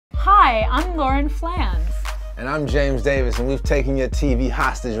Hi, I'm Lauren Flans. And I'm James Davis, and we've taken your TV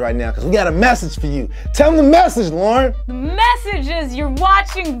hostage right now because we got a message for you. Tell them the message, Lauren. The message is you're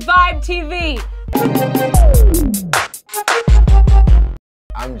watching Vibe TV.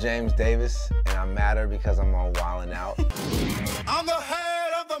 I'm James Davis, and I matter because I'm on Wild N Out. I'm the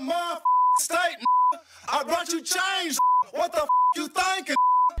head of the state. I brought you change. What the you thinking?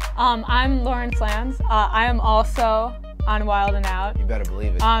 I'm Lauren Flans. I am also on Wild N Out. You better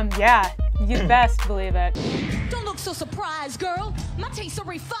believe it. Yeah, you best believe it. Don't look so surprised, girl. My tastes are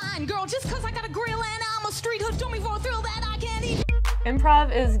refined, girl. Just cause I got a grill and I'm a street hood, do me for a thrill that I can't eat.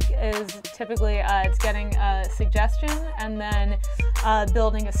 Improv is typically it's getting a suggestion and then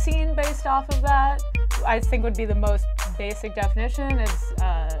building a scene based off of that. I think would be the most basic definition. It's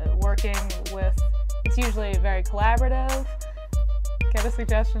working with, it's usually very collaborative. Get a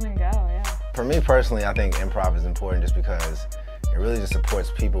suggestion and go, yeah. For me personally, I think improv is important just because it really just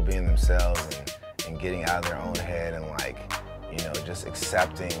supports people being themselves and getting out of their own head and, like, you know, just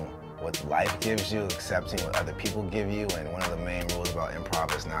accepting what life gives you, accepting what other people give you. And one of the main rules about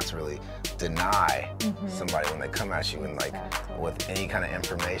improv is not to really deny somebody when they come at you and, like, with any kind of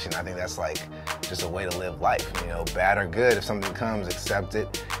information. I think that's like just a way to live life, you know, bad or good. If something comes, accept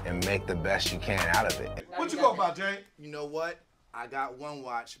it and make the best you can out of it. What you go about, Jay? You know what? I got one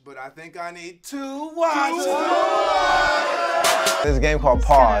watch, but I think I need two watches. There's a game called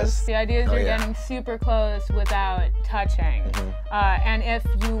Pause. The idea is you're getting super close without touching. And if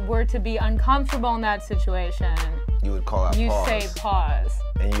you were to be uncomfortable in that situation, You would call out you pause. say pause.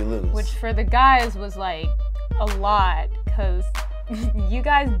 And you lose. Which for the guys was like a lot, because you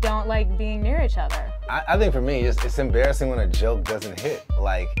guys don't like being near each other. I think for me, it's embarrassing when a joke doesn't hit.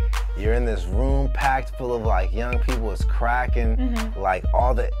 Like, you're in this room packed full of, like, young people, it's cracking, like,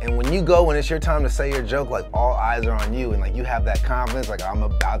 and when you go, when it's your time to say your joke, like, all eyes are on you, and, like, you have that confidence, like, I'm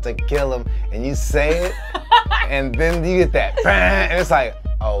about to kill him, and you say it, and then you get that, bang, and it's like,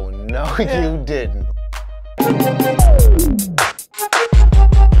 oh, no, you didn't.